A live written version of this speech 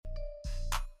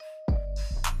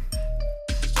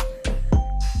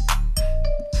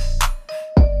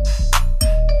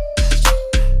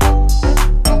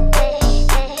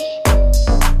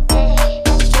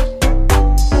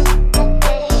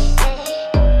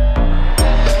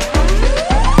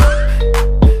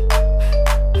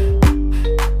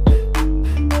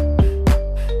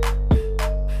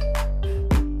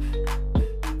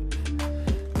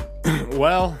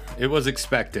It was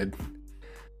expected.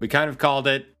 We kind of called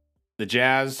it. The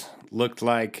Jazz looked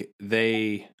like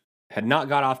they had not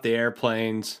got off the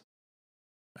airplanes.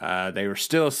 They were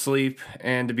still asleep.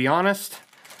 And to be honest,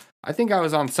 I think I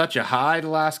was on such a high the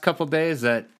last couple days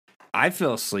that I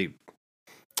fell asleep.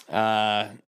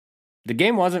 The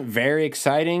game wasn't very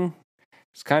exciting.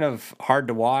 It's kind of hard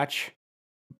to watch.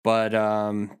 But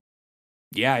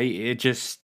yeah, it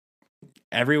just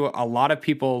a lot of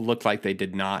people looked like they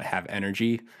did not have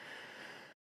energy.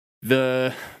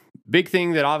 The big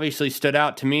thing that obviously stood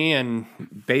out to me, and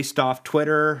based off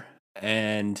Twitter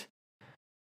and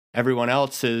everyone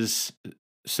else, is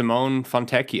Simone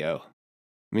Fontecchio.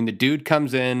 I mean, the dude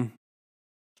comes in,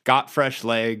 got fresh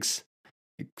legs,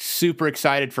 super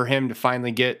excited for him to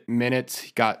finally get minutes.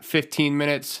 He got 15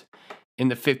 minutes. In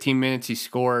the 15 minutes, he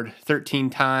scored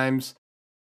 13 times,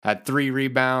 had 3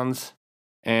 rebounds,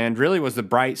 and really was the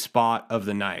bright spot of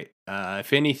the night.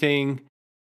 If anything,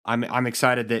 I'm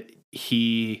excited that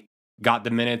he got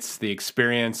the minutes, the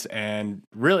experience, and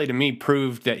really, to me,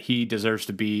 proved that he deserves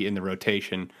to be in the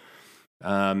rotation.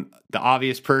 The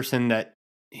obvious person that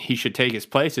he should take his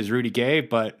place is Rudy Gay,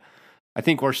 but I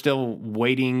think we're still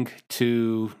waiting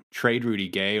to trade Rudy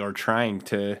Gay or trying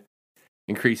to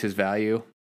increase his value.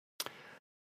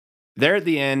 There at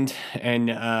the end, and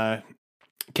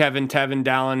Kevin, Tevin,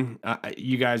 Dallin,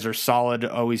 you guys are solid,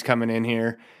 always coming in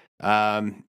here.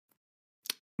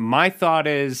 My thought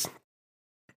is,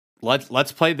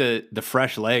 let's play the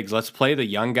fresh legs. Let's play the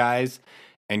young guys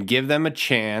and give them a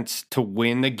chance to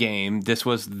win the game. This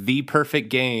was the perfect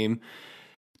game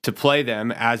to play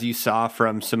them, as you saw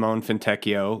from Simone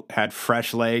Fontecchio. Had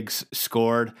fresh legs,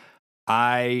 scored.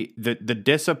 The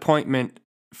disappointment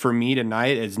for me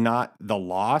tonight is not the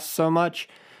loss so much.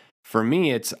 For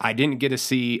me, it's I didn't get to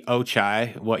see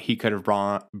Ochai, what he could have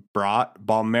brought.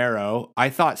 Balmero. I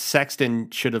thought Sexton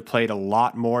should have played a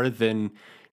lot more than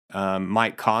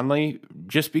Mike Conley,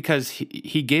 just because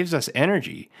he gives us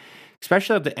energy,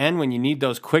 especially at the end when you need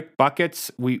those quick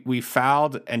buckets. We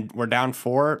fouled and we're down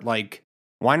 4. Like,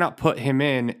 why not put him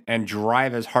in and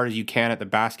drive as hard as you can at the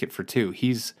basket for 2?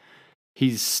 He's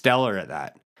stellar at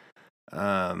that.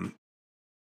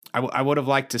 I would have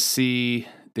liked to see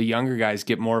the younger guys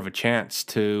get more of a chance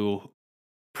to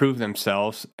prove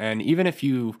themselves. And even if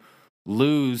you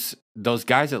lose those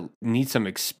guys that need some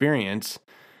experience,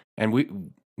 and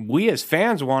we as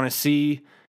fans want to see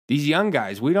these young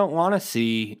guys. We don't want to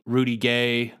see Rudy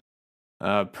Gay,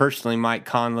 personally Mike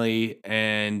Conley,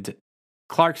 and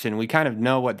Clarkson. We kind of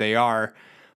know what they are.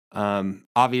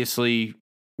 Obviously,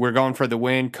 we're going for the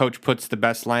win. Coach puts the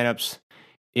best lineups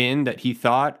in that he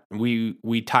thought.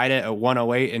 We tied it at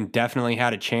 108 and definitely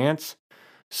had a chance.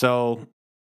 So,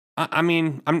 I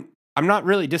mean, I'm not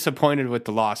really disappointed with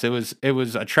the loss. It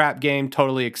was a trap game,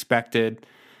 totally expected.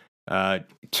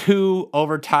 2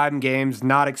 overtime games,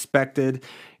 not expected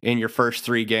in your first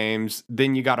 3 games.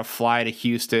 Then you got to fly to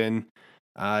Houston.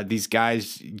 These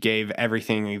guys gave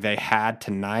everything they had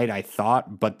tonight, I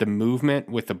thought, but the movement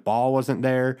with the ball wasn't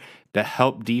there. The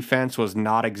help defense was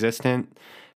not existent.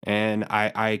 And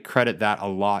I credit that a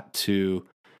lot to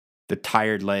the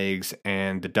tired legs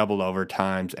and the double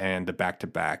overtimes and the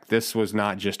back-to-back. This was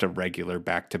not just a regular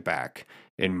back-to-back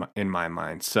in my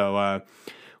mind. So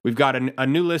we've got a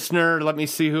new listener. Let me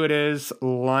see who it is.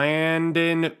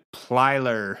 Landon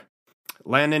Plyler.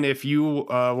 Landon, if you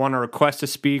want to request to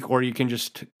speak, or you can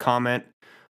just comment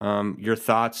your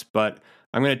thoughts. But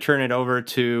I'm going to turn it over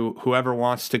to whoever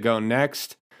wants to go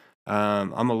next.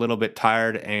 I'm a little bit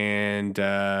tired, and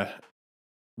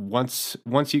once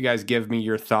you guys give me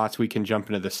your thoughts, we can jump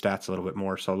into the stats a little bit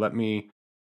more. So let me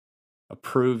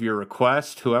approve your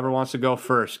request. Whoever wants to go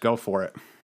first, go for it.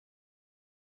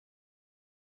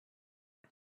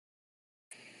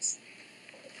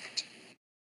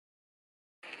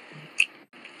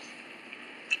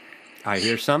 I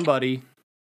hear somebody.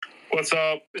 What's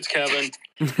up? It's Kevin.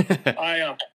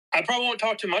 I probably won't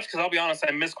talk too much because I'll be honest,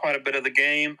 I missed quite a bit of the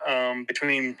game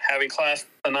between having class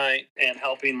tonight and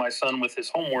helping my son with his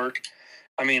homework.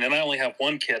 I mean, and I only have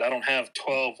 1 kid. I don't have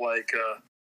 12 like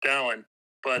Dallin.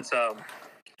 But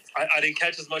I didn't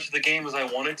catch as much of the game as I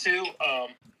wanted to.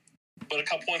 But a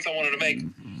couple points I wanted to make.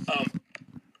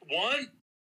 One,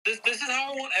 this is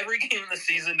how I want every game in the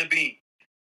season to be.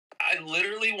 I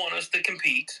literally want us to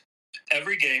compete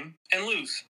every game and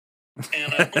lose.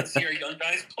 And I want to see our young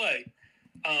guys play.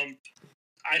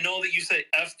 I know that you say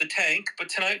F the tank, but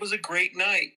tonight was a great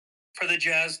night for the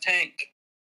Jazz tank.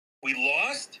 We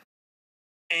lost,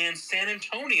 and San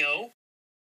Antonio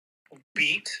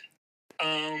beat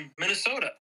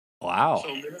Minnesota. Wow.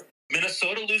 So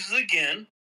Minnesota loses again,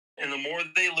 and the more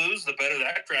they lose, the better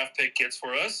that draft pick gets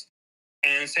for us.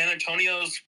 and San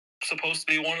Antonio's supposed to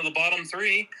be one of the bottom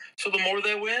three. So the more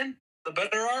they win, the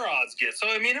better our odds get. So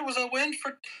I mean, it was a win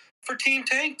for Team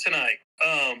Tank tonight.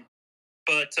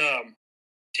 But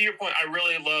to your point, I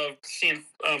really love seeing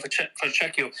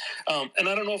Fontecchio. And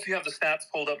I don't know if you have the stats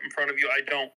pulled up in front of you. I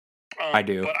don't. I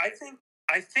do. But I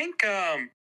think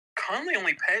Conley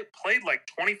only played like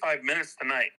 25 minutes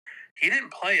tonight. He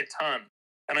didn't play a ton.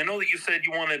 And I know that you said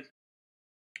you wanted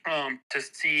to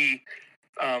see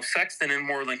Sexton in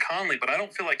more than Conley, but I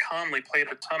don't feel like Conley played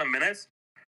a ton of minutes.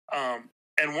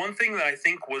 And one thing that I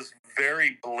think was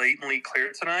very blatantly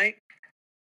clear tonight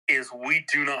is we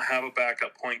do not have a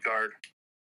backup point guard.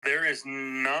 There is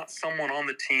not someone on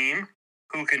the team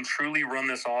who can truly run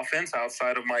this offense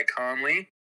outside of Mike Conley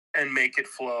and make it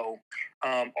flow.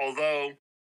 Although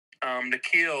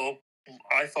Nikhil,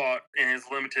 I thought in his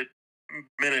limited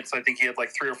minutes, I think he had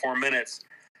like 3 or 4 minutes,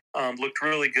 looked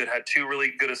really good, had 2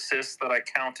 really good assists that I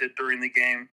counted during the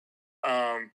game.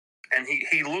 And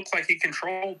he looked like he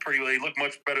controlled pretty well. He looked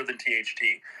much better than THT,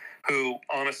 who,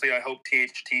 honestly, I hope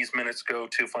THT's minutes go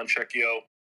to Fontecchio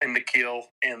and Nikhil,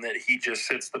 and that he just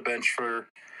sits the bench for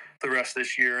the rest of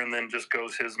this year and then just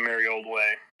goes his merry old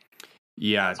way.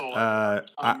 Yeah,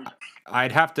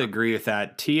 I'd have to agree with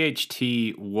that.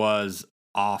 THT was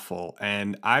awful,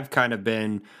 and I've kind of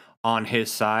been on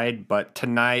his side, but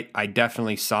tonight I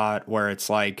definitely saw it where it's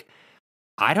like,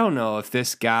 I don't know if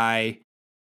this guy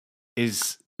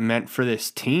is meant for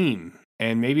this team,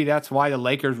 and maybe that's why the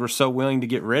Lakers were so willing to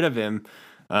get rid of him.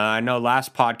 I know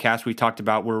last podcast we talked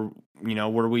about were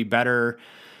we better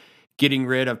getting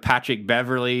rid of Patrick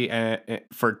Beverly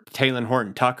for Talen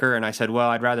Horton-Tucker, and I said, well,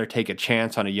 I'd rather take a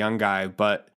chance on a young guy.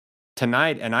 But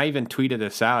tonight, and I even tweeted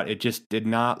this out, it just did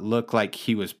not look like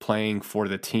he was playing for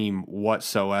the team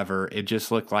whatsoever. It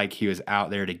just looked like he was out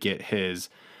there to get his.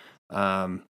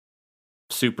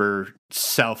 Super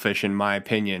selfish, in my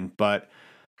opinion, but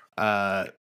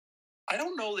I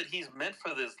don't know that he's meant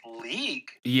for this league.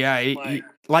 Yeah,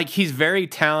 he's very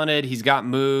talented. He's got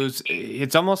moves.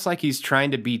 It's almost like he's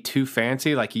trying to be too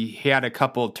fancy. Like he had a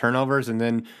couple of turnovers and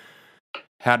then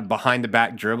had behind the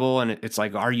back dribble, and it's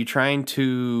like, are you trying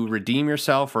to redeem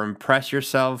yourself or impress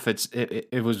yourself?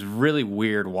 It was really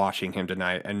weird watching him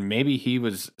tonight, and maybe he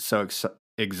was so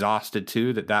exhausted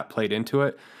too that played into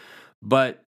it.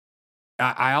 But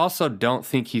I also don't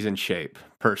think he's in shape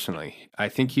personally. I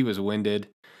think he was winded.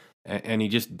 And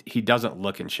he doesn't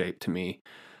look in shape to me.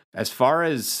 As far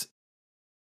as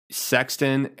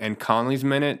Sexton and Conley's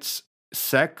minutes,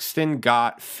 Sexton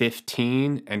got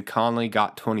 15 and Conley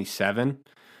got 27.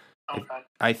 Okay.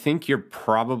 I think you're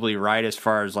probably right as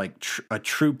far as like a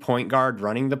true point guard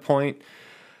running the point.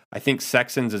 I think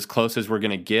Sexton's as close as we're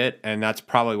going to get, and that's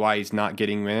probably why he's not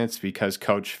getting minutes, because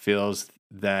coach feels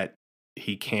that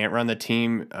he can't run the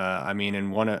team. I mean, in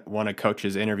one of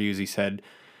coach's interviews, he said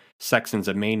Sexton's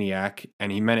a maniac,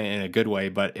 and he meant it in a good way,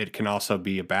 but it can also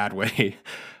be a bad way.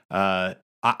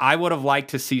 I would have liked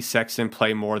to see Sexton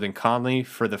play more than Conley,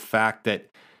 for the fact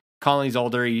that Conley's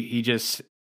older. He just,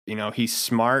 he's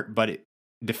smart, but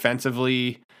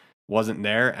defensively wasn't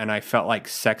there. And I felt like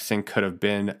Sexton could have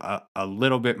been a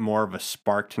little bit more of a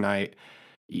spark tonight,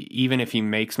 even if he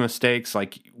makes mistakes.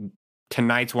 Like,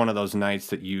 tonight's one of those nights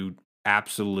that you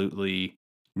absolutely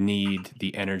need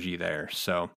the energy there.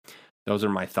 So those are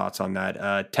my thoughts on that.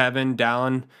 Tevin,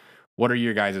 Dallin, what are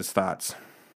your guys' thoughts?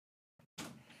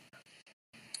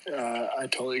 I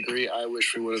totally agree. I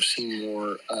wish we would have seen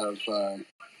more of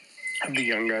the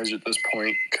young guys at this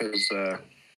point, because I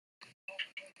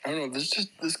don't know.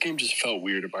 This game just felt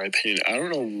weird, in my opinion. I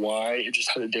don't know why. It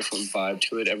just had a different vibe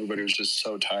to it. Everybody was just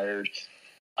so tired.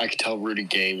 I could tell Rudy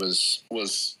Gay was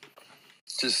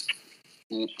just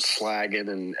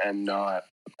slagging and not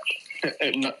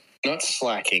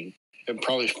slacking. It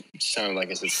probably sounded like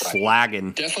I said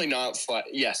slagging. Definitely not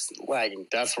Yes, lagging.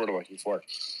 That's what I'm looking for.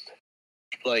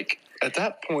 Like, at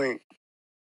that point,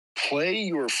 play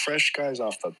your fresh guys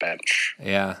off the bench.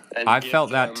 Yeah, I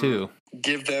felt that too.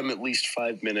 Give them at least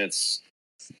 5 minutes,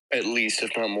 at least,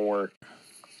 if not more.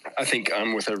 I think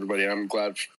I'm with everybody. I'm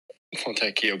glad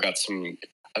Fontecchio got some.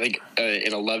 I think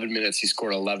in 11 minutes he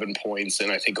scored 11 points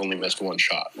and I think only missed one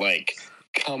shot. Like,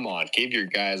 come on, give your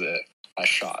guys a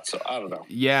shot. So I don't know.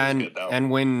 Yeah, and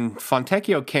when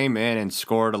Fontecchio came in and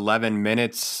scored 11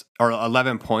 minutes or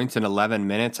 11 points in 11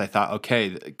 minutes, I thought, okay,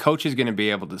 the coach is going to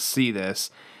be able to see this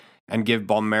and give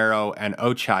Balmero and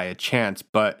Ochai a chance.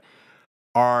 But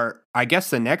I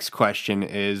guess the next question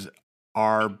is,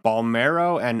 are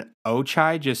Balmero and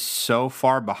Ochai just so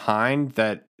far behind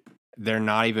that they're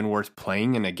not even worth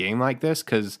playing in a game like this?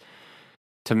 Because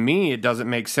to me, it doesn't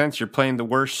make sense. You're playing the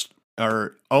worst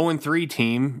or 0-3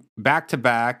 team back to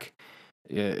back.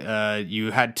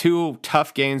 You had 2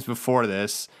 tough games before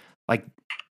this. Like,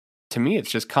 to me, it's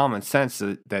just common sense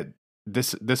that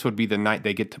this would be the night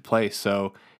they get to play.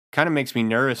 So, kind of makes me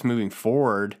nervous moving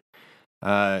forward.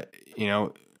 You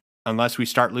know, unless we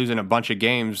start losing a bunch of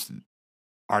games,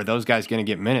 are those guys going to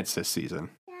get minutes this season?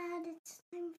 Dad, it's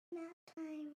time for nap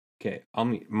time. Okay, I'll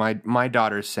meet my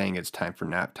daughter's saying it's time for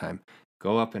nap time.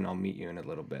 Go up and I'll meet you in a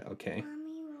little bit, okay?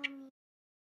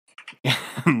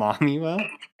 Mommy will?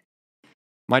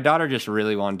 My daughter just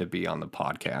really wanted to be on the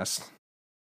podcast.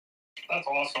 That's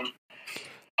awesome.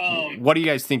 What do you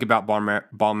guys think about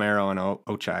Balmero and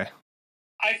Ochai?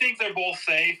 I think they're both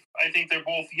safe. I think they're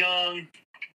both young.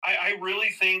 I really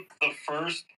think the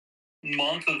first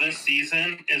month of this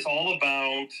season is all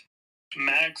about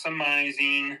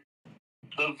maximizing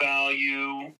the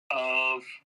value of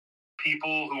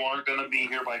people who aren't going to be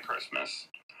here by Christmas.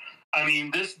 I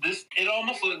mean, this it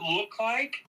almost looked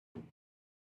like,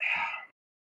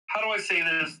 how do I say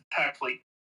this tactfully?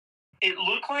 It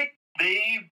looked like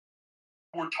they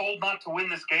were told not to win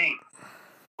this game.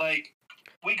 Like,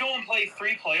 we go and play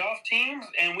 3 playoff teams,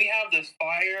 and we have this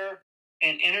fire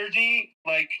and energy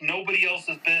like nobody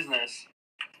else's business.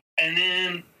 And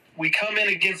then we come in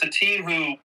against a team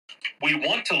who we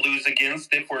want to lose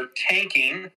against if we're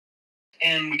tanking,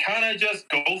 and we kind of just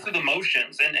go through the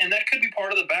motions. And that could be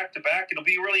part of the back-to-back. It'll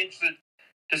be really interesting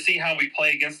to see how we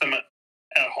play against them at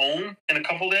home in a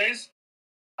couple days.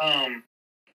 But,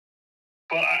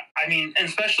 I mean,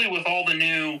 especially with all the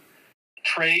new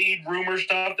trade rumor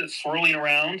stuff that's swirling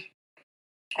around,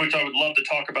 which I would love to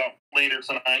talk about later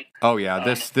tonight. Oh, yeah,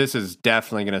 this is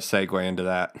definitely going to segue into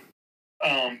that.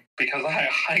 Because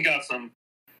I got some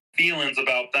feelings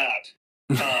about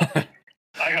that.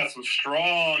 I got some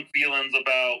strong feelings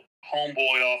about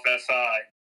homeboy off SI.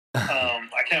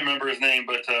 I can't remember his name,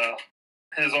 but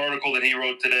his article that he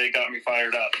wrote today got me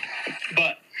fired up.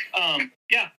 But,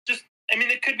 yeah,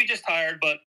 it could be just tired,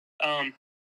 but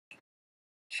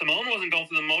Simone wasn't going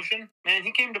through the motion. Man,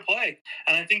 he came to play.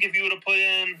 And I think if you would have put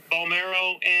in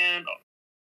Balmero and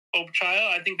Ochai,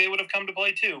 I think they would have come to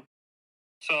play too.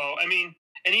 So, I mean,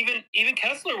 and even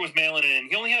Kessler was mailing it in.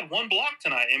 He only had 1 block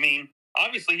tonight. I mean,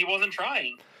 obviously he wasn't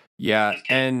trying. Yeah,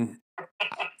 and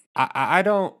I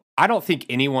don't think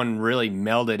anyone really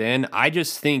mailed it in. I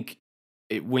just think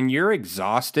when you're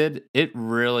exhausted, it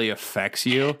really affects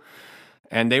you.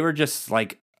 And they were just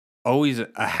like always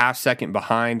a half second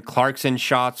behind. Clarkson's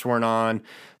shots weren't on.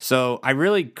 So I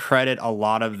really credit a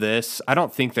lot of this. I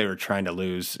don't think they were trying to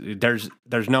lose. There's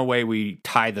no way we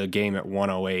tie the game at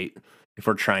 108 if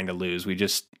we're trying to lose.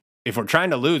 If we're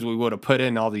trying to lose, we would have put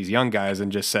in all these young guys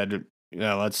and just said,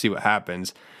 let's see what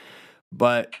happens.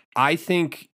 But I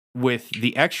think with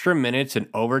the extra minutes in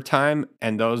overtime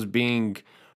and those being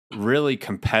really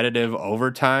competitive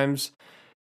overtimes,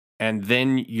 and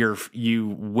then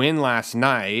you win last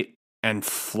night and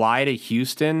fly to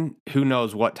Houston, who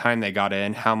knows what time they got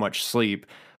in, how much sleep,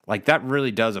 like that really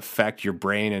does affect your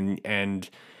brain and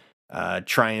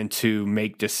trying to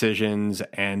make decisions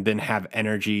and then have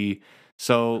energy.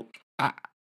 So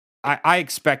I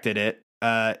expected it.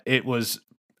 It was,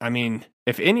 I mean,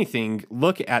 if anything,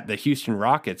 look at the Houston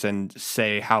Rockets and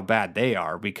say how bad they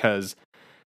are, because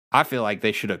I feel like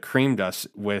they should have creamed us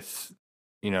with,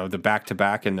 the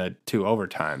back-to-back and the 2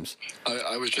 overtimes.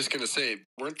 I was just going to say,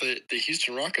 weren't the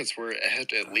Houston Rockets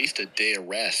had at least a day of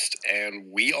rest, and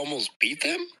we almost beat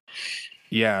them?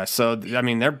 Yeah, so, I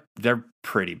mean, they're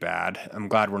pretty bad. I'm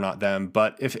glad we're not them.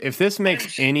 But if this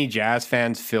makes any Jazz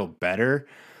fans feel better,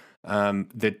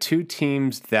 the 2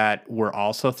 teams that were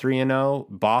also 3-0,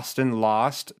 Boston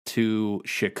lost to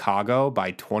Chicago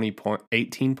by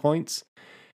 18 points.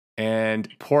 And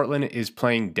Portland is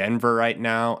playing Denver right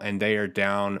now, and they are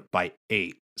down by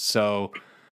 8. So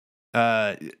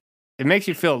it makes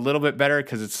you feel a little bit better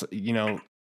because it's,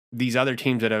 these other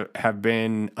teams that have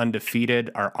been undefeated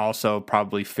are also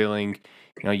probably feeling,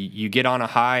 you get on a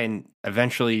high and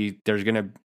eventually there's going to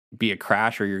be a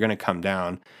crash or you're going to come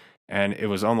down. And it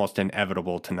was almost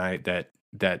inevitable tonight that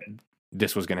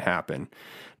this was going to happen.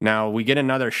 Now we get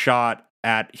another shot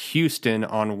at Houston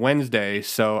on Wednesday,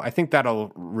 so I think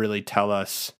that'll really tell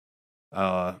us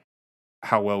how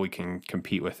well we can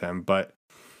compete with them. But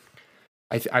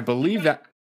I believe that.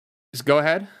 Just go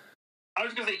ahead. I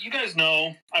was going to say, you guys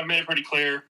know, I've made it pretty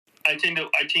clear. I tend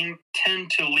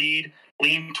to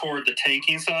lean toward the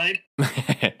tanking side.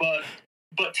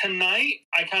 but tonight,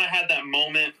 I kind of had that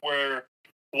moment where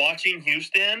watching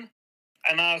Houston,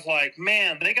 and I was like,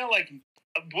 man, they got like,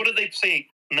 what did they say?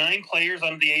 9 players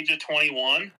under the age of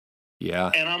 21.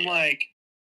 Yeah. And I'm like,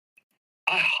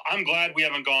 I'm glad we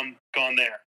haven't gone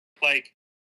there. Like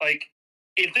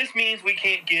if this means we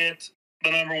can't get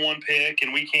the number one pick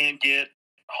and we can't get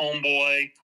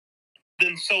homeboy,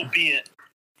 then so be it.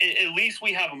 At least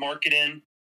we have a market in,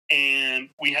 and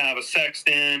we have a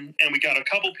Sexton, and we got a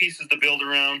couple pieces to build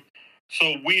around.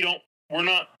 So we're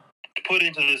not put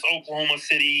into this Oklahoma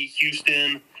City,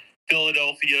 Houston,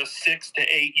 Philadelphia 6 to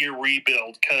 8 year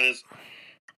rebuild, because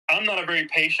I'm not a very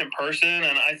patient person,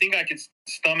 and I think I could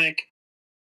stomach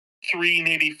 3,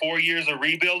 maybe 4 years of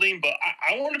rebuilding, but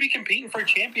I want to be competing for a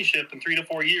championship in 3 to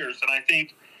 4 years. And I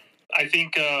think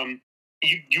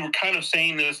you were kind of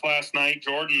saying this last night,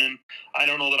 Jordan, and I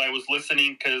don't know that I was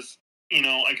listening because,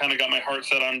 I kind of got my heart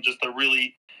set on just a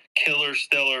really killer,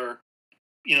 stellar,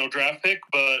 draft pick.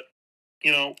 But,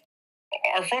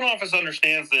 our front office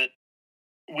understands that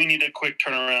we need a quick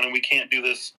turnaround and we can't do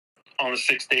this on the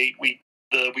 6 to 8 week.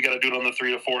 We got to do it on the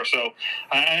 3 to 4. So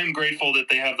I am grateful that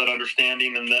they have that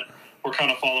understanding and that we're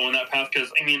kind of following that path.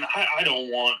 Because, I don't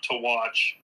want to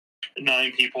watch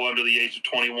 9 people under the age of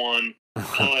 21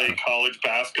 play college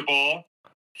basketball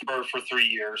for 3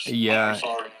 years. Yeah. I'm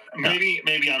sorry.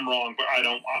 Maybe I'm wrong, but I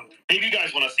don't. Maybe you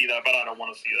guys want to see that, but I don't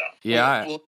want to see that. Yeah.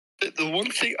 Well, the one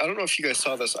thing, I don't know if you guys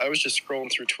saw this. I was just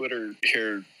scrolling through Twitter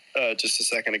here just a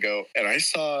second ago, and I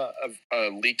saw a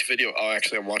leaked video. Oh,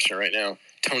 actually, I'm watching it right now.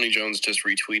 Tony Jones just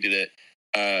retweeted it,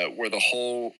 where the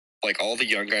whole, all the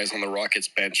young guys on the Rockets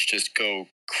bench just go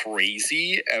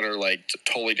crazy and are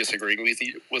totally disagreeing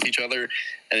with each other,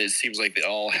 and it seems like they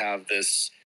all have this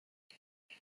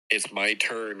 "it's my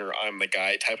turn" or "I'm the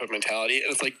guy" type of mentality.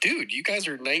 And it's dude, you guys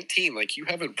are 19. You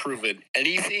haven't proven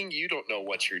anything. You don't know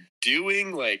what you're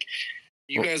doing.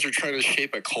 You guys are trying to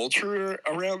shape a culture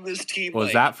around this team.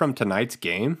 Was that from tonight's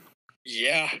game?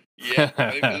 Yeah.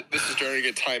 I think this is during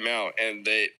a timeout, and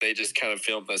they just kind of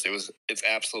filmed this. It's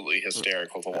absolutely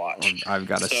hysterical to watch. I've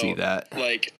got to see that.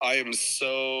 I am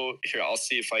so here. I'll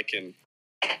see if I can.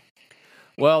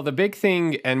 Well, the big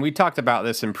thing, and we talked about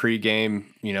this in pregame.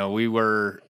 We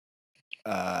were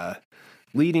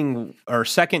leading our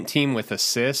second team with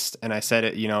assists, and I said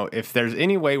it. If there's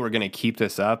any way we're going to keep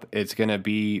this up, it's going to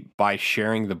be by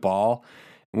sharing the ball.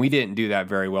 We didn't do that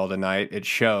very well tonight. It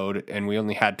showed, and we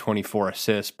only had 24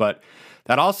 assists. But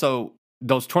that also,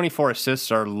 those 24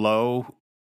 assists are lower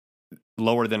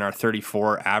than our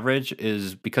 34 average,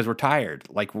 is because we're tired.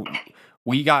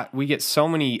 We get so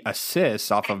many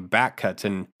assists off of back cuts,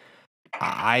 and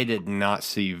I did not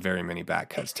see very many back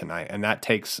cuts tonight, and that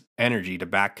takes energy to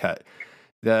back cut.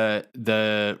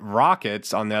 The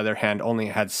Rockets, on the other hand, only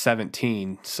had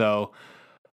 17. So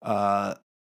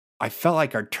I felt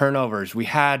like our turnovers, we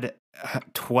had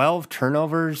 12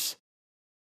 turnovers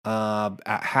at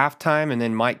halftime, and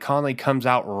then Mike Conley comes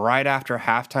out right after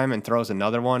halftime and throws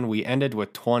another one. We ended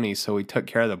with 20, so we took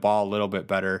care of the ball a little bit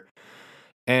better.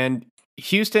 And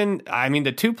Houston,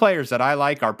 the 2 players that I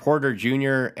like are Porter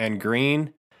Jr. and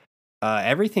Green.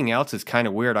 Everything else is kind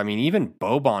of weird. Even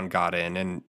Boban got in,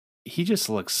 and he just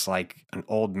looks like an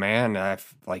old man.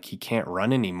 He can't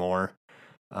run anymore.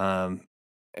 And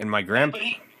my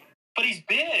But he's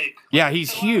big. Yeah,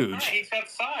 he's huge. He's got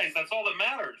size. That's all that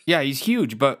matters. Yeah, he's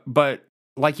huge. But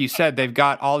like you said, they've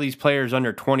got all these players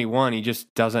under 21. He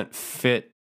just doesn't fit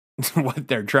what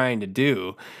they're trying to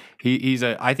do.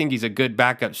 I think he's a good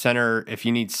backup center if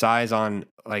you need size on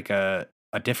a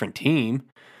different team.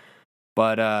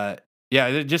 But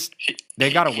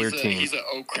they got a weird team. He's a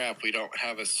oh crap, we don't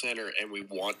have a center and we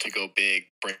want to go big,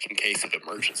 break in case of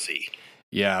emergency.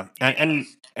 Yeah, and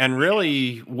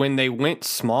really, when they went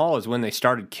small is when they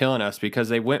started killing us, because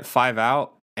they went 5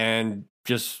 out and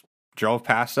just drove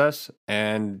past us,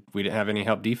 and we didn't have any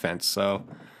help defense. So,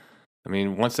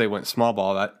 once they went small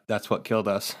ball, that's what killed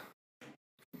us.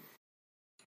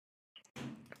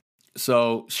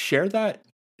 So share that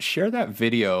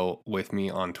video with me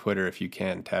on Twitter if you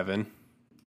can, Tevin.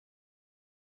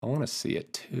 I want to see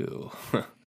it too. Let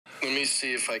me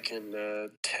see if I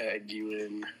can tag you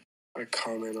in a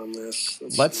comment on this.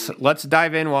 Let's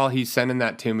dive in while he's sending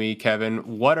that to me, Kevin.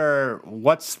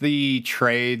 What's the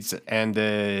trades and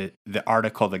the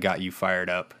article that got you fired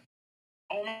up?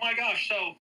 Oh my gosh!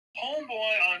 So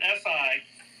homeboy on SI,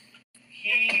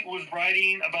 he was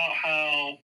writing about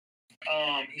how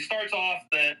he starts off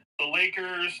that the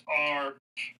Lakers are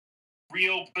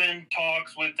reopened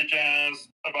talks with the Jazz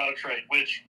about a trade,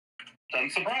 which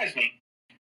doesn't surprise me.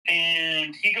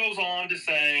 And he goes on to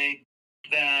say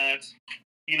that,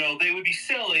 they would be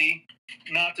silly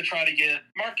not to try to get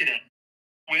marketing,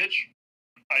 which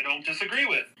I don't disagree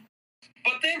with.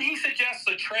 But then he suggests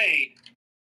a trade.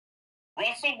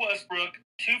 Russell Westbrook,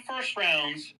 2 first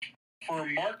rounds for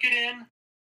marketing.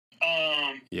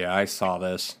 Yeah, I saw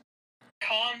this.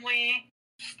 Conley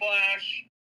 /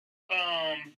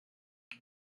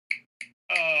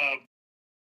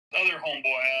 other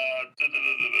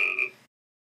homeboy,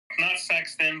 not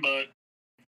Sexton, but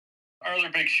our other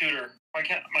big shooter.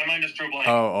 My mind just drew a blank.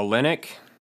 Oh, Olynyk?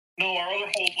 No, our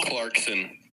other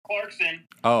Clarkson.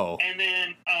 Oh. And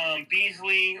then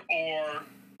Beasley or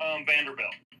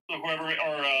Vanderbilt. So whoever,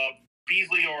 or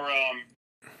Beasley or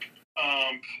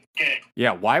Gay.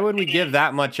 Yeah, why would we give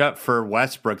that much up for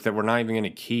Westbrook that we're not even going to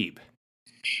keep?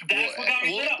 That's what got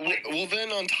me lit up. Well,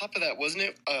 then on top of that, wasn't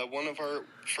it one of our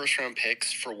first round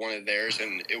picks for one of theirs,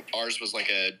 and ours was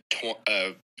like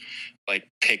like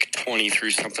pick 20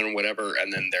 through something or whatever,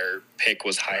 and then their pick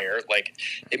was higher. Like,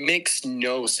 it makes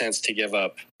no sense to give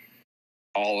up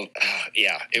all of.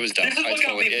 Yeah, it was dumb. I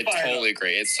totally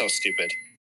agree. It's so stupid.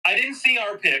 I didn't see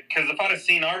our pick, because if I'd have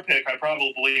seen our pick, I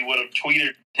probably would have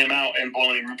tweeted him out and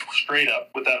blown him straight up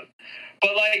with that.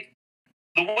 But, like,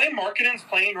 the way marketing's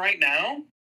playing right now,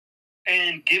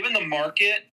 and given the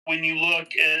market, when you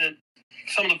look at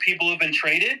some of the people who have been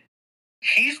traded,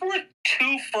 he's worth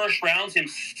 2 first rounds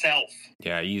himself.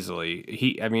 Yeah, easily.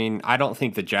 I don't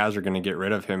think the Jazz are going to get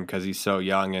rid of him because he's so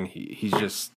young, and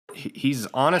he's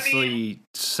honestly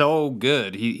so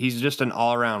good. He's just an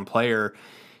all-around player,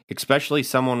 especially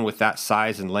someone with that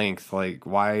size and length. Like,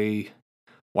 why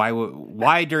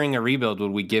during a rebuild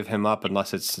would we give him up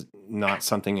unless it's not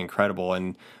something incredible?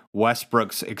 And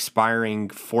Westbrook's expiring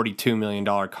 $42 million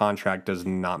contract does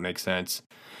not make sense.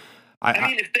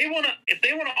 If they want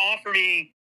to offer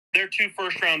me their 2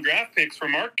 first round draft picks for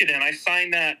marketing, I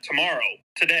sign that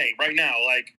today, right now,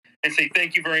 and say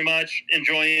thank you very much,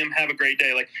 enjoy him, have a great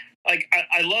day.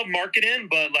 I love marketing,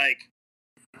 but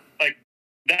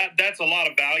that's a lot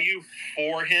of value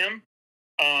for him,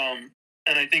 and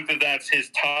I think that's his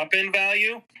top end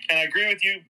value. And I agree with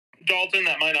you, Dalton.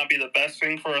 That might not be the best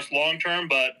thing for us long term,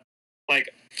 but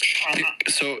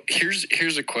so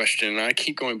here's a question. I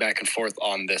keep going back and forth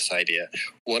on this idea.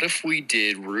 What if we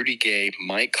did Rudy Gay,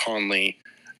 Mike Conley,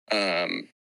 to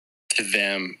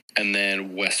them, and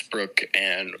then Westbrook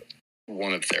and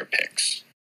one of their picks?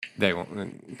 They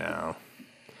won't. No,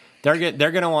 they're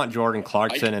going to want Jordan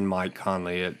Clarkson and Mike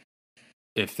Conley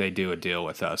if they do a deal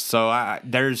with us. So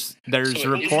there's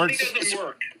reports. The money doesn't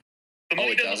work. The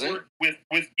money doesn't work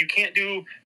with you can't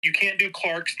do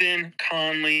Clarkson,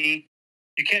 Conley.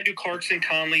 You can't do Clarkson,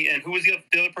 Conley, and who was the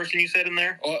other person you said in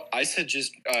there? Oh, I said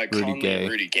just Conley and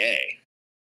Rudy Gay.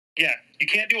 Yeah, you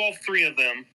can't do all 3 of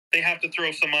them. They have to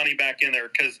throw some money back in there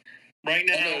because right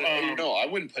now. No, I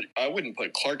wouldn't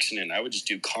put Clarkson in. I would just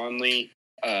do Conley,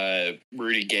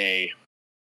 Rudy Gay,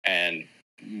 and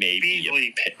maybe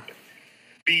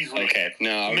Beasley. Okay,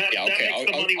 no, okay.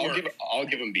 I'll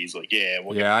give him Beasley.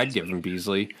 Yeah, I'd give him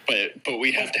Beasley. But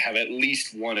we have to have at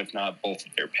least one, if not both,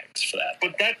 of their picks for that.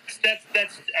 But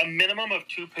that's a minimum of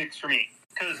 2 picks for me,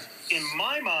 because in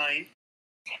my mind,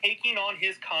 taking on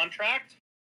his contract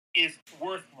is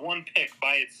worth 1 pick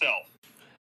by itself.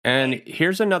 And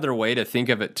here's another way to think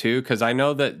of it too, because I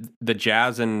know that the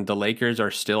Jazz and the Lakers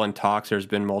are still in talks. There's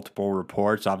been multiple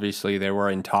reports. Obviously, they were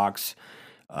in talks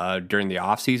during the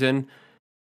offseason.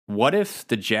 What if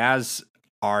the Jazz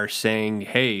are saying,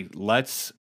 hey,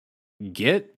 let's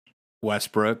get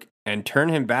Westbrook and turn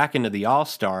him back into the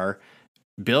all-star,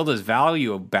 build his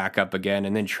value back up again,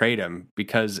 and then trade him?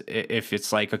 Because if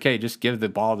it's like, okay, just give the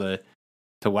ball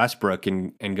to Westbrook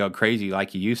and go crazy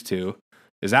like he used to,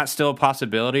 is that still a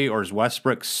possibility, or is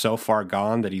Westbrook so far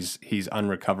gone that he's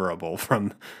unrecoverable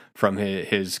from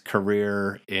his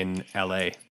career in LA?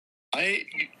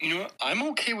 I'm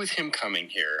okay with him coming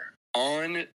here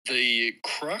on the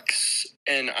crux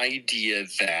and idea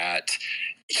that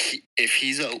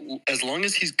as long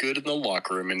as he's good in the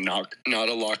locker room and not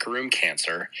a locker room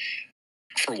cancer,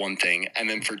 for one thing, and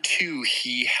then for 2,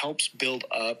 he helps build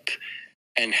up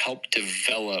and help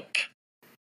develop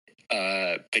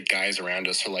the guys around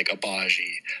us, so like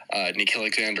Abaji, Nick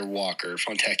Alexander-Walker,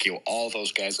 Fontecchio, all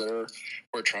those guys that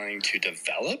we're trying to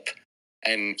develop,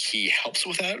 and he helps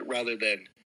with that rather than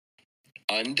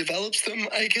undevelops them,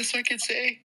 I guess I could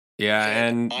say. Yeah,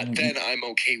 then I'm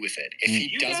okay with it.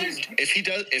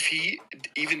 If he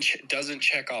even doesn't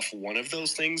check off one of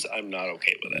those things, I'm not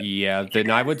okay with it. Yeah, then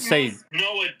I would say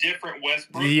know a different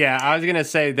Westbrook. Yeah, I was gonna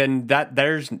say then that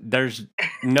there's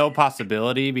no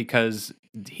possibility, because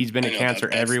he's been a cancer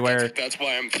everywhere. That's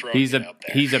why I'm throwing it out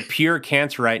there. He's a pure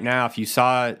cancer right now. If you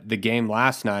saw the game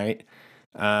last night,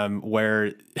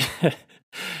 where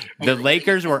the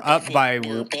Lakers were up by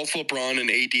both LeBron and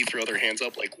AD throw their hands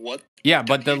up, like, what? Yeah,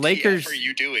 but the Lakers are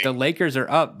you doing? The Lakers are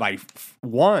up by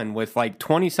 1 with like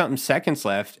 20-something seconds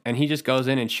left, and he just goes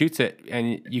in and shoots it,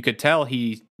 and you could tell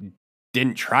he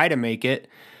didn't try to make it.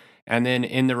 And then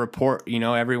in the report,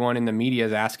 everyone in the media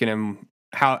is asking him,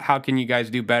 how can you guys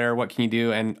do better? What can you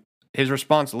do? And his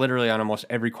response literally on almost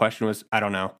every question was, I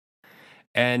don't know.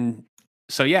 And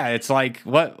so, yeah, it's like,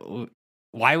 why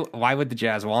would the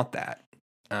Jazz want that?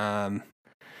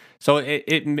 So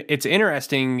it's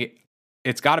interesting.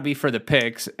 It's got to be for the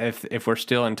picks if we're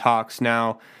still in talks.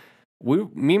 Now,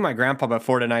 me and my grandpa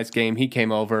before tonight's game, he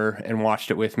came over and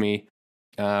watched it with me.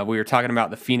 We were talking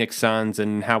about the Phoenix Suns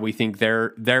and how we think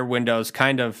their window's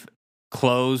kind of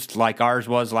closed like ours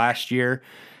was last year,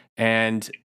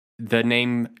 and the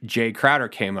name Jay Crowder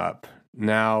came up.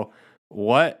 Now,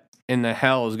 what in the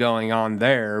hell is going on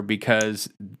there? Because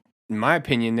in my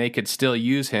opinion, they could still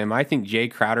use him. I think Jay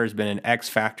Crowder has been an X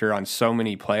factor on so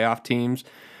many playoff teams.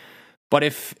 But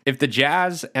if the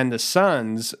Jazz and the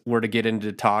Suns were to get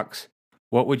into talks,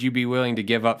 what would you be willing to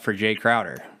give up for Jay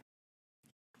Crowder?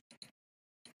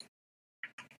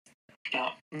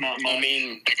 Not much.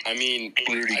 I mean,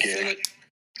 Rudy I feel Gay. like.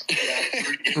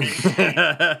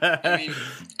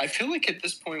 I feel like at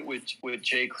this point with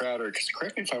Jay Crowder, because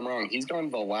correct me if I'm wrong, he's gone to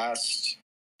the last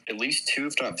at least 2,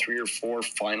 if not 3 or 4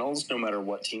 finals, no matter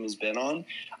what team he's been on.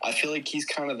 I feel like he's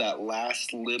kind of that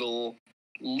last little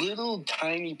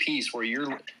tiny piece where you're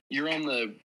on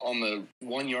the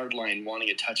 1 yard line wanting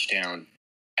a touchdown,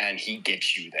 and he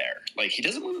gets you there. Like, he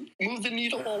doesn't move the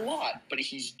needle a lot, but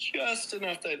he's just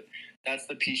enough that's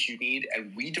the piece you need,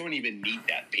 and we don't even need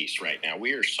that piece right now.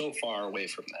 We are so far away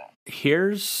from that.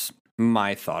 Here's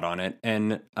my thought on it.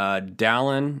 And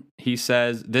Dallin, he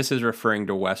says, this is referring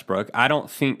to Westbrook. I don't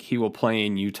think he will play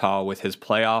in Utah with his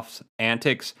playoffs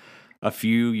antics a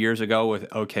few years ago with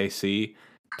OKC.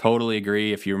 Totally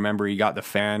agree. If you remember, he got the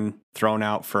fan thrown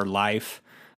out for life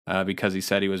because he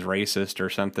said he was racist or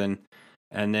something.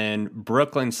 And then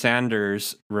Brooklyn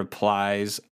Sanders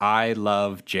replies, I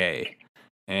love Jay.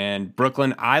 And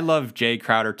Brooklyn, I love Jay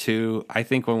Crowder too. I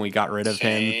think when we got rid of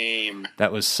him,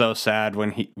 that was so sad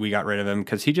when we got rid of him,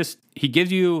 because he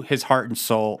gives you his heart and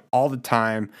soul all the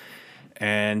time.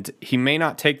 And he may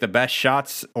not take the best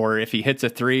shots, or if he hits a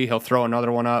 3, he'll throw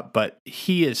another one up, but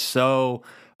he is so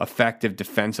effective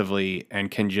defensively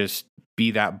and can just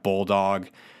be that bulldog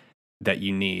that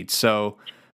you need. So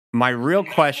my real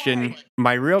question.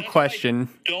 I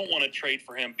don't want to trade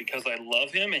for him because I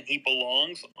love him and he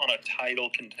belongs on a title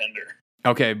contender.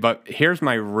 Okay, but here's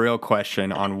my real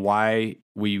question on why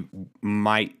we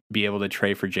might be able to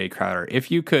trade for Jay Crowder.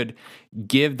 If you could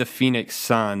give the Phoenix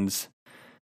Suns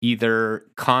either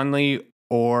Conley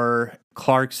or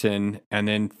Clarkson and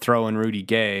then throw in Rudy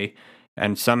Gay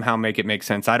and somehow make it make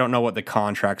sense. I don't know what the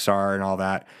contracts are and all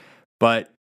that, but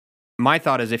my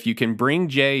thought is if you can bring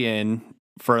Jay in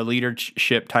for a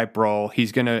leadership type role,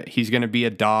 he's gonna be a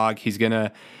dog. He's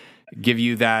gonna give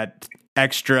you that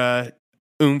extra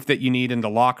oomph that you need in the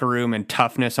locker room and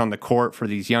toughness on the court for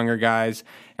these younger guys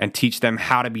and teach them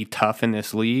how to be tough in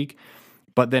this league.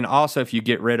 But then also, if you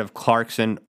get rid of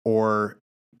Clarkson or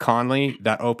Conley,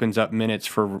 that opens up minutes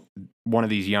for one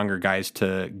of these younger guys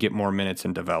to get more minutes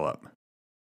and develop.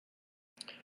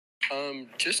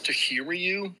 Just to humor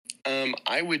you,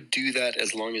 I would do that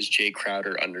as long as Jay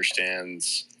Crowder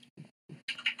understands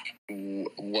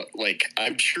what, like,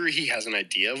 I'm sure he has an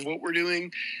idea of what we're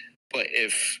doing, but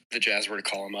if the Jazz were to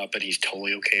call him up and he's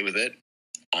totally okay with it,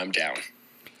 I'm down.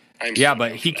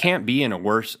 But he can't be in a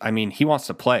worse. I mean, he wants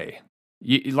to play.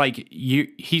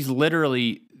 He's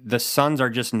literally, the Suns are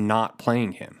just not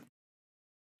playing him.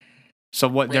 So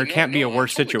there can't be a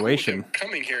worse situation.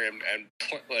 Coming here and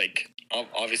like,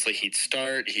 obviously he'd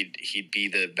start. He'd be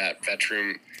that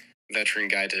veteran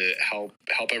guy to help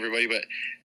everybody. But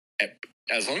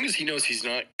as long as he knows he's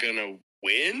not gonna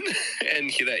win, and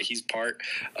that he's part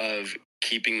of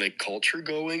keeping the culture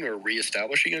going or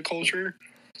reestablishing a culture,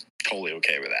 totally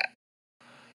okay with that.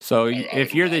 So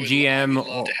if you're the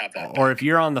GM, or if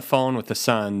you're on the phone with the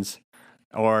Suns,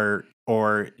 or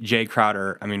Jay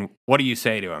Crowder, I mean, what do you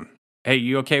say to him? Hey,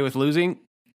 you okay with losing?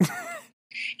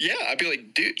 Yeah, I'd be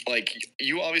like, dude, like,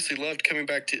 you obviously loved coming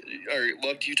back to, or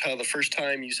loved Utah the first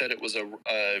time. You said it was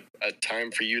a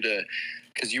time for you to,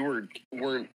 because you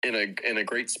weren't in a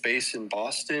great space in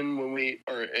Boston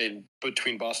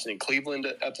between Boston and Cleveland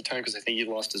at the time, because I think he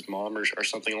lost his mom or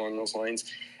something along those lines,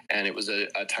 and it was a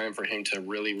time for him to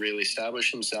really, really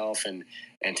establish himself and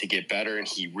to get better, and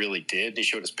he really did. He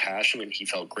showed his passion, and he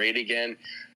felt great again.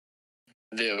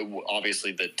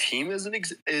 Obviously the team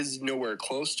is nowhere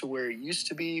close to where it used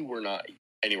to be. We're not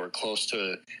anywhere close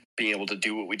to being able to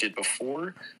do what we did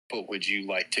before, but would you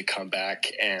like to come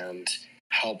back and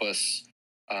help us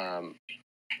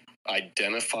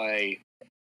identify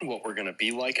what we're going to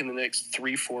be like in the next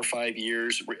 3, 4, 5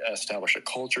 years, establish a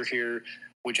culture here,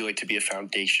 would you like to be a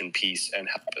foundation piece and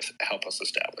help us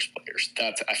establish players?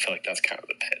 I feel like that's kind of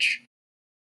the pitch.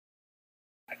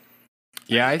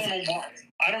 Yeah, I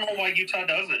don't know why Utah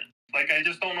does it. Like, I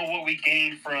just don't know what we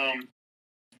gain from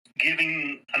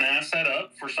giving an asset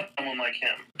up for someone like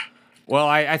him. Well,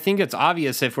 I think it's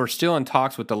obvious if we're still in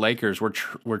talks with the Lakers,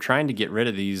 we're trying to get rid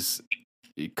of these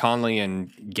Conley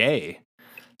and Gay.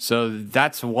 So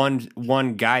that's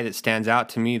one guy that stands out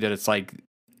to me that it's like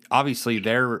obviously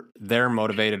they're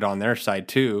motivated on their side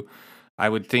too. I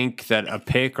would think that a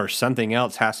pick or something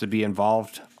else has to be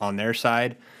involved on their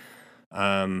side.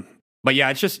 But yeah,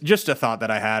 it's just a thought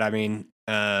that I had. I mean,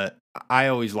 I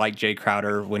always liked Jay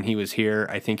Crowder when he was here.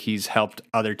 I think he's helped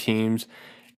other teams.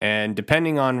 And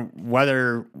depending on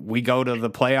whether we go to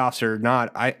the playoffs or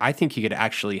not, I think he could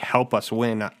actually help us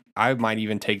win. I might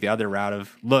even take the other route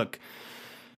of, look,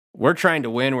 we're trying to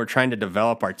win. We're trying to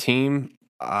develop our team.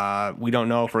 We don't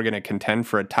know if we're going to contend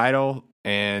for a title,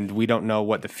 and we don't know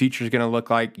what the future is going to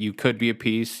look like. You could be a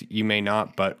piece. You may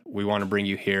not, but we want to bring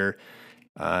you here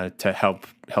to help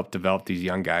develop these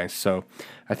young guys. So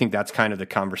I think that's kind of the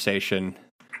conversation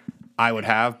I would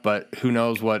have, but who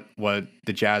knows what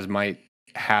the Jazz might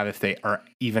have if they are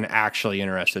even actually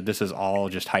interested. This is all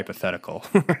just hypothetical.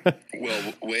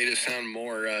 Well, way to sound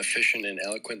more efficient and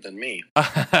eloquent than me.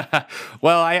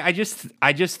 Well, I just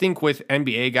think with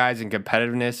NBA guys and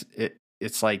competitiveness,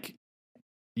 it's like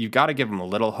you've got to give them a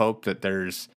little hope that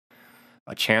there's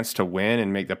a chance to win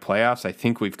and make the playoffs. I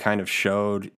think we've kind of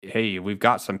showed, hey, we've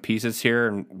got some pieces here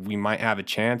and we might have a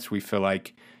chance. We feel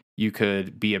like you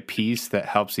could be a piece that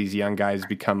helps these young guys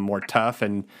become more tough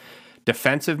and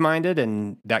defensive minded,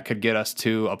 and that could get us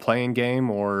to a playing game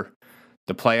or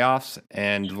the playoffs.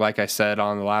 And like I said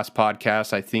on the last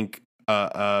podcast, I think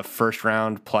a first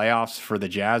round playoffs for the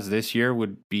Jazz this year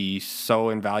would be so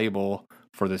invaluable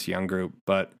for this young group.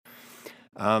 But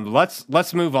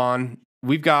let's move on.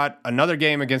 We've got another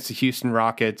game against the Houston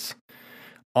Rockets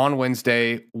on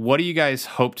Wednesday. What do you guys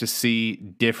hope to see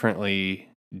differently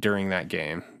during that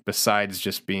game besides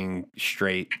just being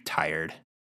straight tired?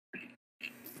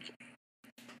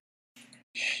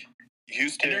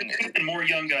 Houston and more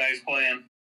young guys playing.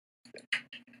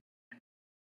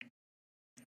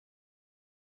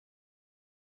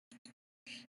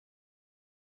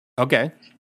 Okay.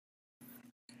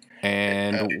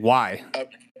 And why?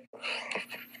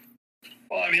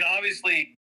 Well, I mean,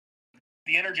 obviously,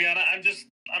 the energy on it. I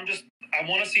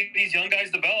want to see these young guys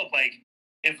develop. Like,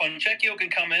 if Fontecchio can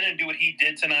come in and do what he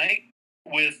did tonight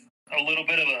with a little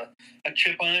bit of a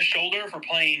chip on his shoulder for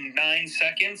playing 9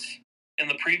 seconds in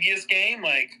the previous game,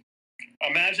 like,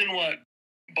 imagine what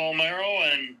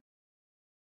Balmero and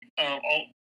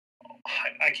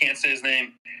I can't say his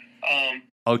name.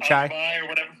 Ochai or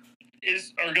whatever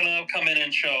are gonna come in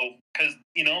and show, because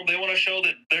they want to show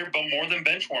that they're more than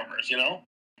bench warmers, And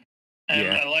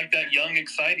yeah. I like that young,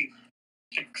 excitement.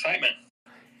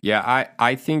 Yeah,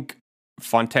 I think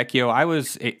Fontecchio, I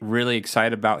was really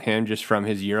excited about him just from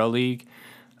his EuroLeague.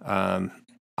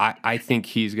 I think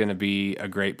he's going to be a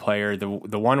great player. The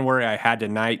one worry I had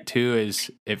tonight too is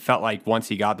it felt like once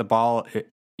he got the ball,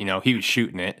 he was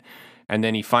shooting it, and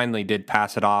then he finally did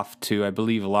pass it off to, I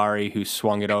believe, Larry, who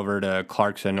swung it over to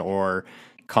Clarkson or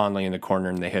Conley in the corner,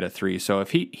 and they hit a three. So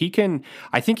if he can,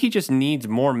 I think he just needs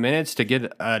more minutes to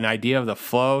get an idea of the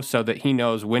flow so that he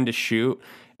knows when to shoot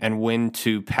and when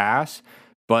to pass.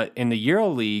 But in the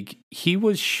EuroLeague, he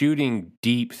was shooting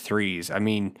deep threes. I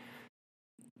mean,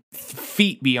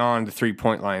 feet beyond the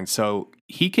 3-point line. So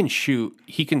he can shoot,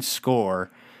 he can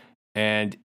score,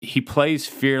 and he plays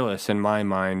fearless in my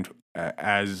mind.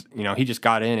 As he just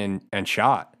got in and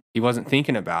shot. He wasn't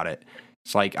thinking about it.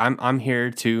 It's like I'm here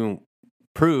to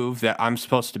prove that I'm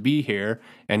supposed to be here,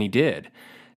 and he did.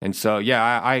 And so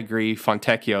yeah, I agree.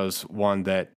 Fontecchio's one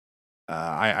that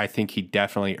I think he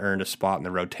definitely earned a spot in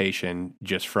the rotation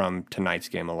just from tonight's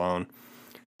game alone.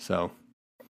 So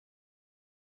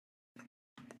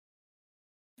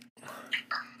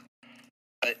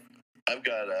I've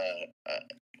got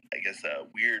I guess a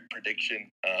weird prediction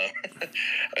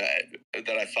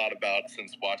that I thought about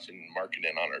since watching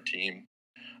Markkanen on our team.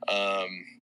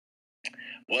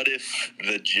 What if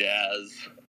the Jazz,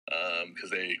 because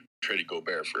they traded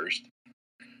Gobert first,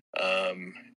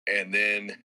 and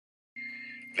then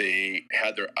they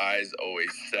had their eyes always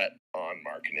set on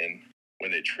Markkanen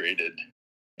when they traded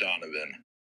Donovan,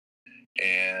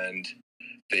 and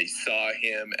they saw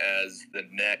him as the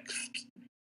next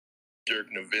Dirk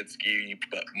Nowitzki,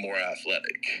 but more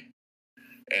athletic,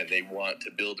 and they want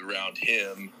to build around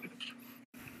him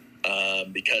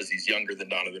because he's younger than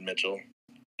Donovan Mitchell,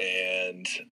 and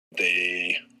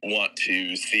they want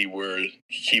to see where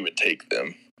he would take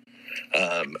them.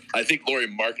 I think Lauri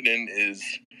Markkanen is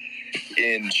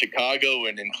in Chicago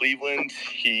and in Cleveland.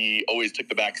 He always took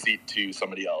the back seat to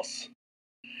somebody else.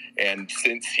 And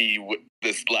since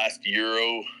this last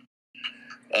Euro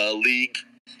League,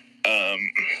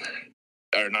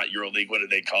 or not Euro League, what do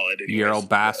they call it? Euro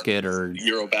basket or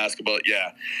Euro basketball,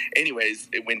 yeah. Anyways,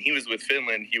 when he was with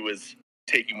Finland, he was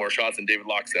taking more shots, and David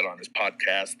Locke said on his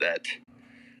podcast that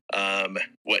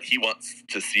what he wants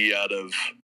to see out of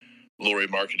Lauri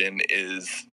Markkanen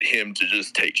is him to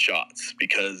just take shots,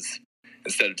 because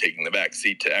instead of taking the back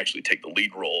seat, to actually take the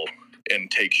lead role and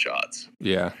take shots.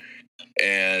 Yeah.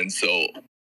 And so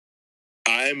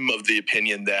I'm of the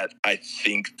opinion that I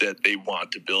think that they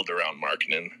want to build around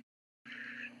Markkanen,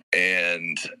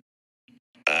 and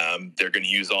they're going to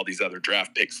use all these other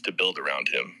draft picks to build around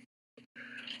him.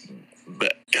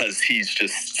 But because he's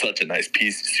just such a nice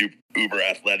piece, super uber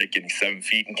athletic, and he's 7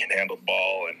 feet and can handle the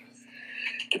ball and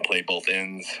can play both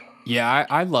ends. Yeah,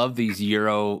 I love these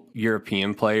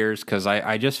European players because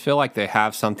I just feel like they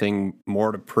have something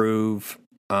more to prove.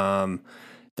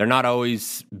 They're not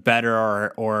always better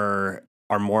or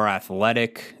are more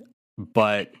athletic,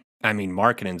 but I mean,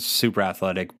 Markkanen's super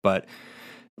athletic, but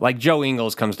like Joe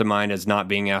Ingles comes to mind as not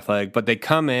being athletic, but they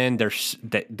come in,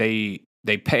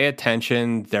 they pay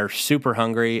attention, they're super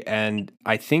hungry, and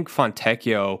I think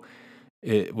Fontecchio,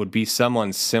 it would be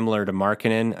someone similar to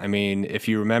Markkanen. I mean, if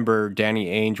you remember, Danny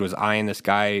Ainge was eyeing this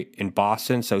guy in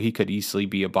Boston, so he could easily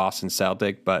be a Boston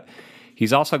Celtic, but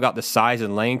he's also got the size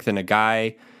and length, and a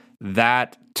guy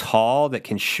that tall that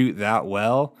can shoot that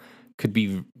well could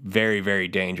be very, very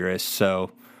dangerous.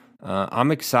 So I'm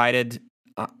excited.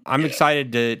 I'm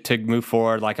excited to move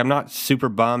forward. Like, I'm not super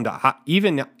bummed.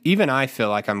 Even I feel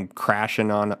like I'm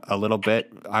crashing on a little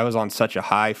bit. I was on such a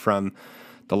high from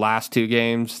the last 2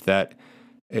 games that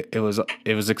it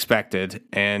was expected.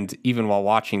 And even while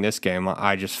watching this game,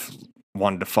 I just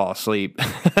wanted to fall asleep.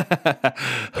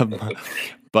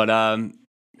 But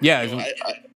yeah.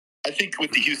 I think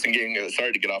with the Houston game,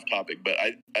 sorry to get off topic, but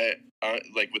I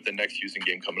like with the next Houston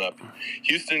game coming up,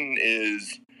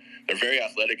 they're very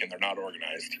athletic and they're not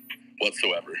organized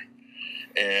whatsoever.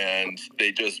 And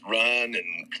they just run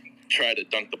and try to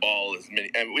dunk the ball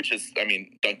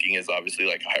dunking is obviously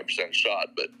like a high percentage shot,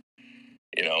 but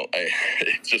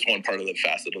it's just one part of the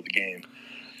facet of the game.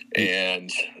 And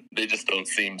they just don't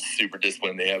seem super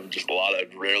disciplined. They have just a lot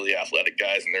of rarely athletic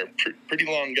guys, and they're pretty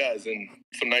long guys and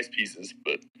some nice pieces.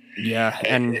 But yeah,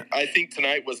 and I think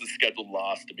tonight was a scheduled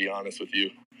loss, to be honest with you.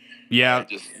 Yeah.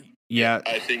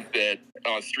 I think that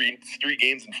on 3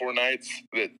 games in 4 nights,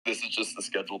 that this is just a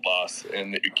scheduled loss,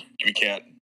 and we can't,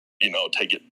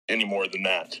 take it any more than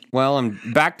that. Well, and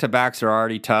back-to-backs are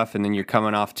already tough, and then you're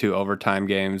coming off 2 overtime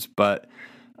games. But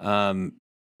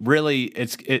really,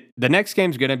 the next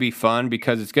game's going to be fun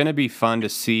because it's going to be fun to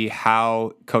see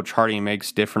how Coach Harding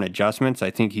makes different adjustments.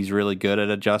 I think he's really good at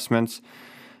adjustments.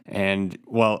 And,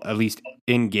 well, at least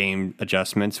in-game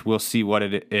adjustments. We'll see what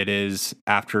it is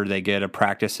after they get a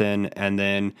practice in, and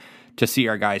then to see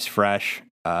our guys fresh,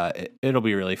 it'll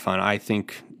be really fun. I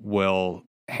think we'll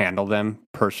handle them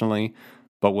personally,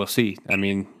 but we'll see. I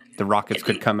mean, the Rockets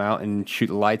could come out and shoot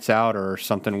the lights out, or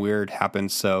something weird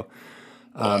happens, so...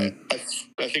 I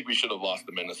think we should have lost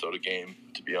the Minnesota game,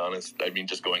 to be honest. I mean,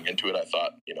 just going into it, I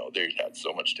thought, they had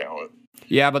so much talent.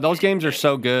 Yeah, but those games are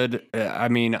so good.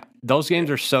 Those games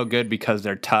are so good because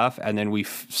they're tough, and then we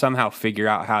somehow figure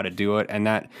out how to do it, and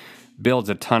that builds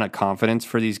a ton of confidence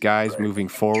for these guys moving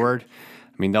forward.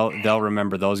 I mean, they'll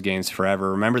remember those games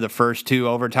forever. Remember the first 2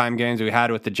 overtime games we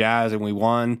had with the Jazz, and we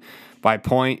won by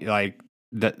point? Like,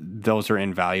 those are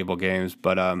invaluable games,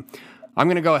 but... I'm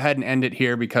going to go ahead and end it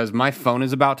here because my phone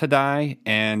is about to die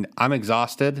and I'm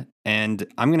exhausted, and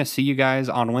I'm going to see you guys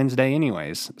on Wednesday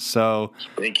anyways. So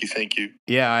thank you.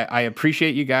 Yeah, I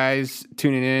appreciate you guys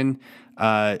tuning in.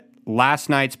 Last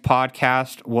night's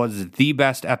podcast was the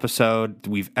best episode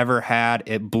we've ever had.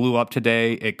 It blew up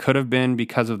today. It could have been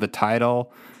because of the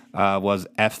title was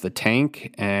F the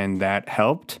Tank, and that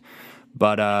helped.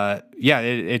 But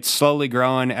it's slowly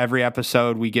growing. Every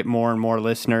episode we get more and more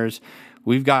listeners.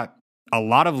 We've got a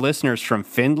lot of listeners from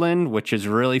Finland, which is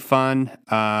really fun.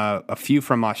 A few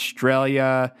from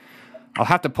Australia. I'll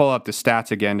have to pull up the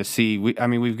stats again to see.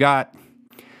 We've got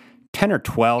 10 or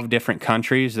 12 different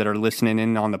countries that are listening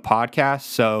in on the podcast.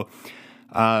 So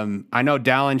I know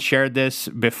Dallin shared this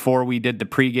before we did the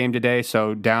pregame today.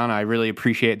 So Dallin, I really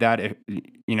appreciate that.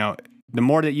 The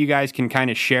more that you guys can kind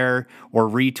of share or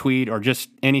retweet or just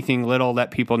anything little,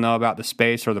 let people know about the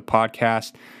space or the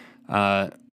podcast,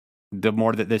 the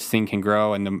more that this thing can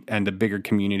grow, and the bigger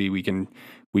community we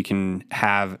can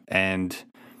have. And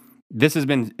this has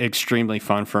been extremely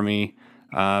fun for me.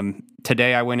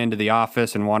 Today I went into the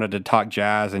office and wanted to talk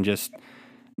Jazz, and just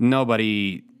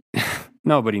nobody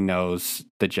knows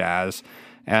the Jazz.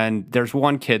 And there's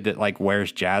one kid that like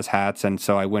wears Jazz hats, and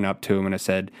so I went up to him and I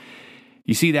said,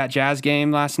 "You see that Jazz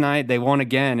game last night? They won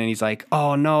again." And he's like,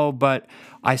 "Oh no, but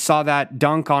I saw that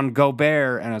dunk on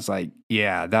Gobert." And I was like,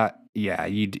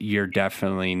 you're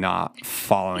definitely not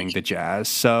following the Jazz.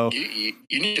 So you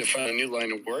need to find a new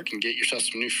line of work and get yourself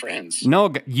some new friends.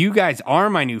 no, you guys are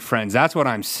my new friends. That's what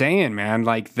I'm saying, man.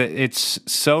 Like, it's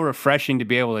so refreshing to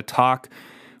be able to talk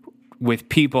with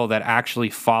people that actually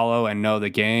follow and know the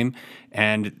game.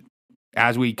 And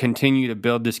as we continue to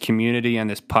build this community and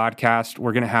this podcast,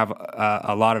 we're going to have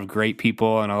a lot of great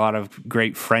people and a lot of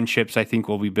great friendships, I think,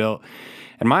 will be built.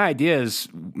 And my idea is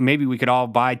maybe we could all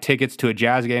buy tickets to a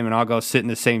Jazz game and I'll go sit in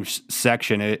the same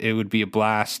section. It would be a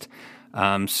blast.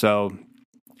 So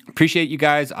appreciate you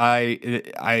guys.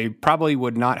 I probably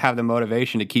would not have the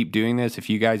motivation to keep doing this if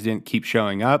you guys didn't keep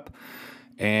showing up.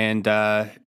 And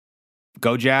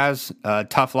go Jazz.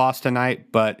 Tough loss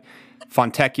tonight, but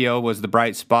Fontecchio was the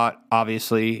bright spot,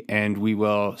 obviously. And we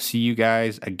will see you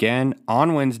guys again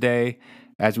on Wednesday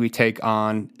as we take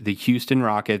on the Houston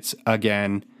Rockets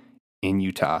again in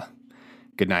Utah.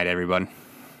 Good night, everyone.